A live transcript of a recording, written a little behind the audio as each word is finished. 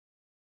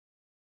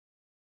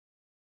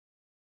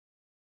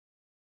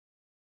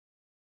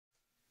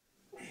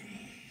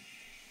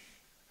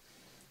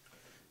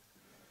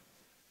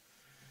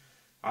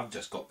I've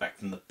just got back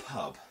from the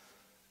pub.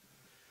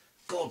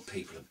 God,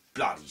 people are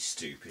bloody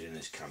stupid in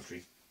this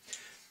country.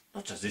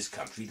 Not just this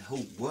country, the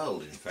whole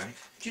world in fact.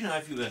 Do you know,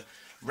 if you were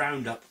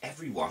round up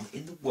everyone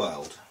in the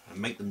world and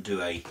make them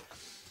do a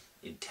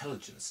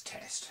intelligence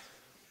test,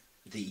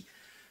 the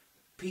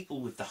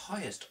people with the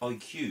highest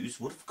IQs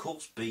would of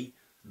course be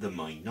the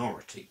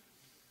minority.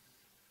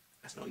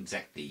 That's not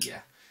exactly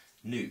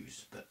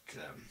news, but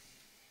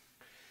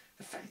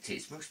the fact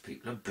is most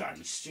people are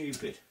bloody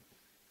stupid.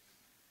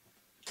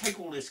 Take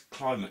all this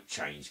climate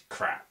change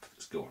crap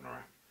that's going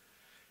around.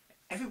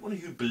 Everyone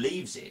who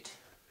believes it,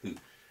 who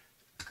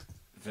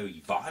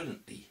very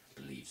violently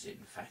believes it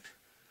in fact,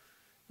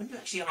 when you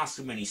actually ask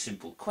them any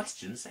simple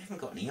questions, they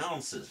haven't got any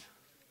answers.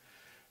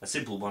 A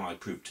simple one I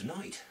proved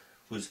tonight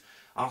was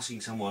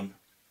asking someone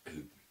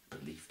who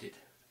believed it.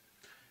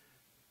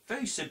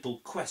 Very simple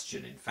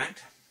question in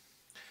fact.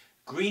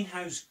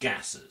 Greenhouse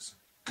gases,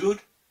 good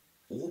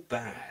or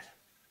bad?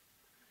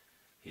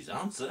 His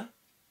answer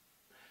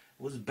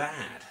was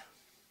bad.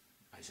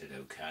 I said,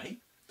 okay.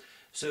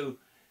 So,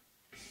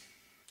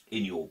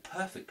 in your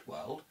perfect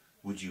world,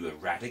 would you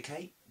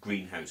eradicate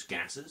greenhouse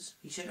gases?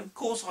 He said, of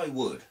course I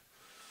would.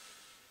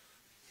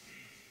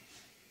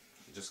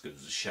 It just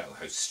goes to show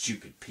how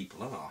stupid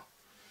people are.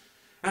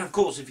 And of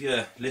course, if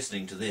you're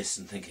listening to this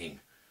and thinking,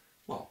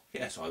 well,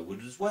 yes, I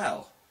would as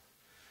well,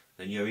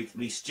 then you're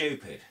equally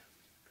stupid.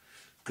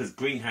 Because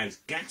greenhouse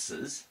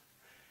gases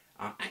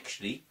are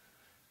actually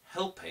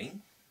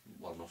helping,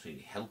 well, not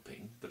only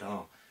helping, but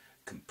are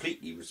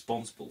completely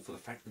responsible for the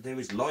fact that there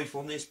is life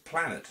on this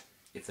planet.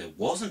 If there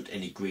wasn't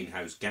any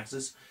greenhouse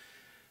gases,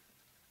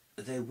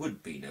 there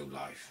would be no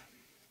life.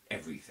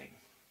 Everything.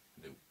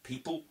 No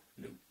people,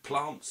 no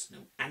plants, no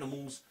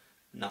animals,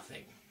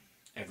 nothing.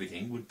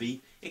 Everything would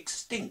be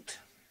extinct.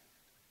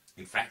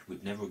 In fact,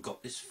 we've never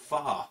got this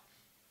far.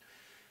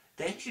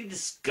 They actually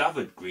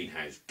discovered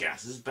greenhouse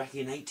gases back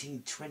in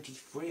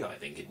 1823, I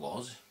think it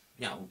was.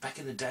 You know, back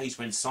in the days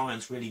when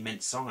science really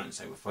meant science.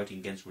 They were fighting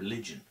against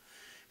religion.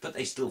 But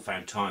they still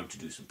found time to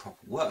do some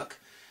proper work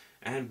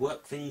and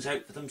work things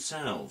out for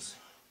themselves.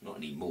 Not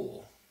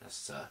anymore. That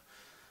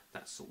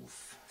sort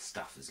of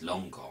stuff is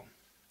long gone.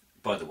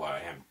 By the way,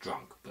 I am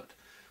drunk, but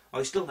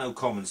I still know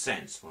common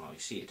sense when I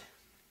see it.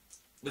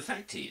 The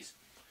fact is,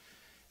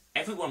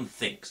 everyone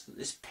thinks that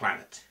this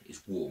planet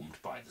is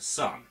warmed by the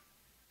sun.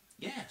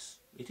 Yes,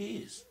 it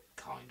is,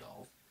 kind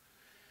of.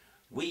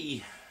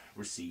 We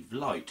receive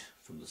light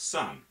from the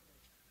sun.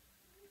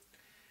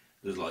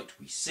 The light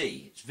we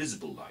see, it's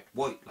visible light,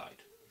 white light.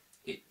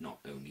 It not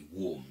only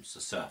warms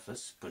the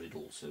surface, but it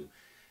also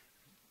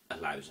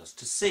allows us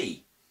to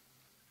see.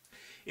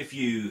 If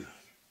you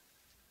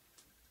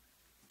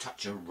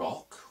touch a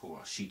rock or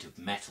a sheet of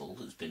metal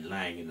that's been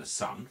laying in the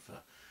sun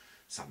for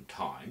some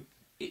time,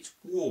 it's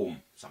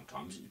warm.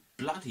 Sometimes it's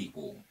bloody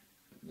warm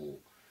or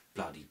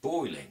bloody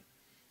boiling.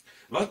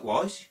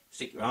 Likewise,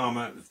 stick your arm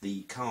out of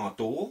the car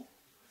door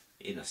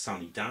in a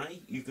sunny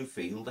day, you can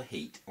feel the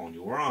heat on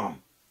your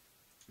arm.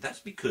 That's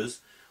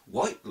because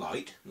white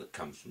light that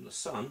comes from the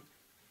sun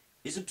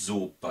is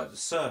absorbed by the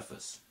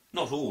surface.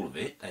 Not all of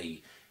it.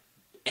 They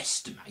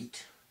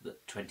estimate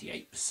that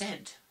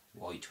 28%,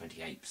 why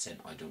 28%,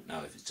 I don't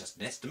know. If it's just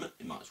an estimate,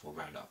 it might as well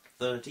round up to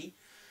 30,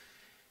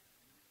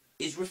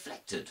 is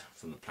reflected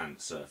from the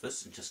planet's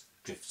surface and just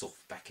drifts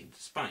off back into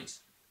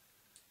space.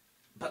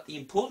 But the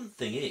important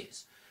thing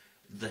is,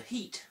 the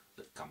heat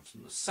that comes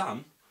from the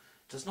sun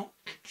does not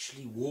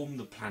actually warm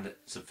the planet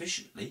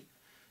sufficiently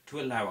to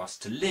allow us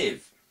to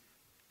live.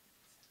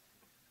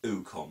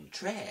 Au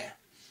contraire,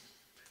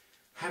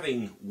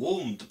 having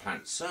warmed the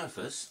planet's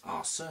surface,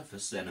 our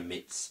surface then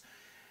emits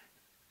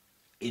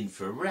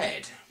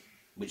infrared,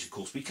 which of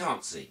course we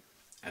can't see,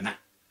 and that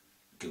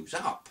goes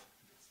up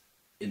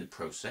in the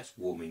process,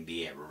 warming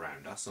the air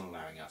around us and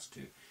allowing us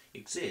to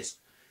exist,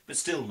 but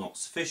still not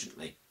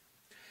sufficiently.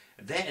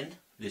 Then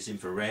this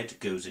infrared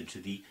goes into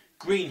the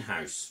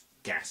greenhouse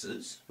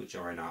gases, which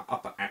are in our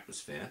upper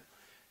atmosphere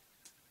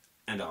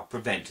and are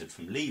prevented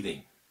from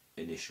leaving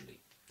initially.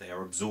 They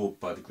are absorbed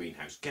by the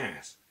greenhouse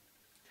gas.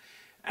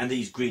 And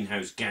these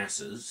greenhouse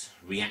gases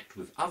react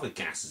with other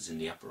gases in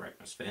the upper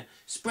atmosphere,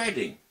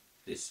 spreading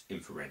this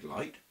infrared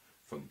light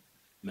from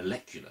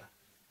molecular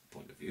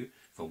point of view,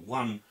 from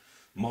one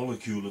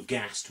molecule of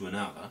gas to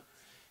another.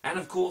 And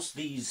of course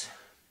these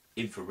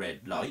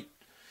infrared light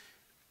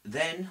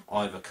then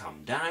either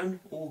come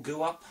down or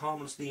go up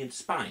harmlessly into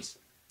space.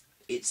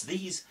 It's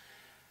these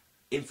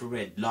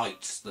infrared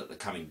lights that are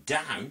coming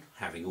down,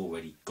 having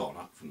already gone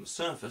up from the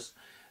surface,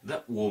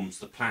 that warms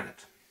the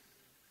planet.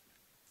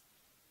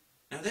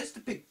 Now there's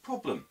the big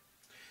problem.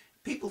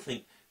 People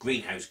think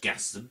greenhouse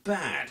gases are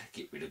bad.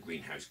 Get rid of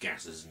greenhouse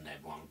gases and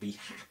everyone will be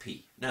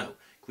happy. No,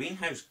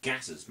 greenhouse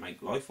gases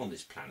make life on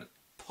this planet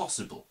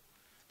possible.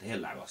 They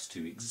allow us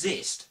to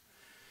exist.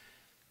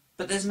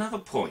 But there's another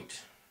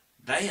point.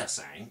 They are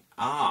saying,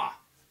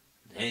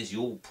 there's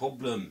your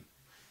problem,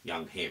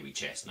 young hairy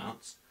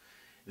chestnuts.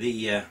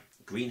 The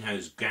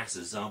greenhouse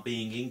gases are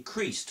being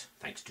increased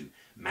thanks to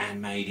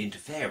man-made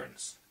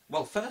interference.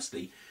 Well,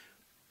 firstly,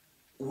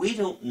 we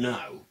don't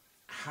know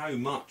how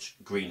much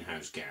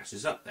greenhouse gas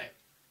is up there.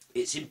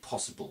 It's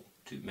impossible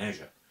to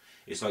measure.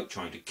 It's like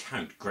trying to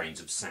count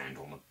grains of sand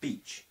on a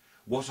beach.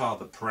 What are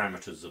the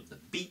parameters of the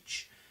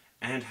beach,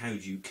 and how do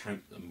you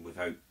count them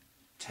without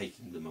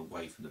taking them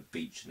away from the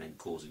beach and then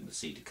causing the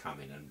sea to come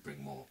in and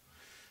bring more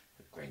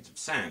grains of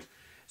sand?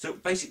 So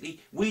basically,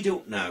 we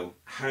don't know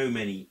how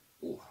many,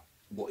 or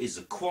what is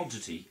the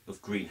quantity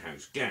of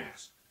greenhouse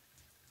gas,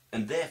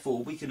 and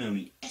therefore we can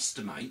only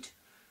estimate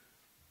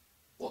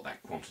what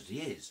that quantity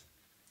is.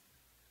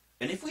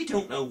 And if we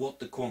don't know what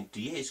the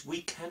quantity is,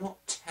 we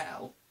cannot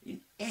tell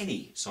in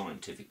any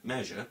scientific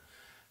measure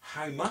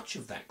how much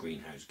of that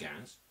greenhouse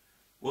gas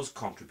was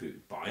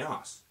contributed by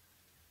us.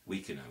 We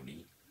can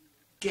only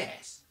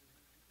guess.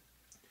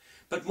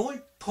 But more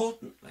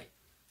importantly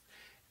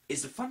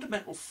is the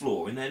fundamental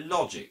flaw in their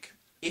logic.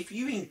 If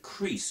you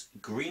increase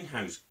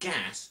greenhouse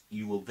gas,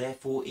 you will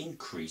therefore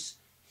increase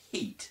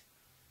heat.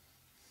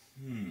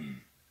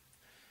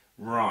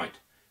 Right.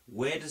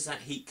 Where does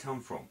that heat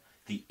come from?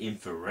 The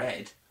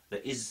infrared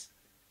that is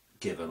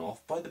given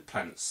off by the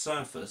planet's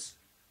surface.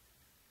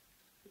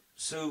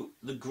 So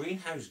the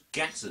greenhouse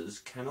gases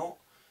cannot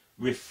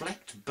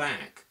reflect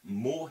back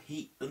more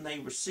heat than they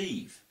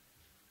receive.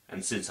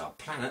 And since our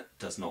planet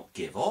does not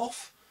give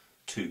off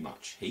too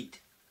much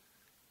heat,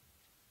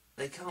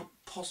 they can't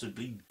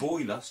possibly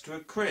boil us to a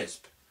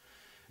crisp.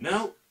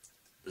 Now,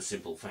 the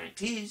simple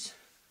fact is,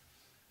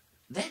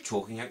 they're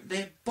talking out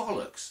their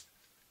bollocks,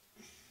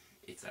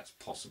 if that's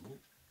possible.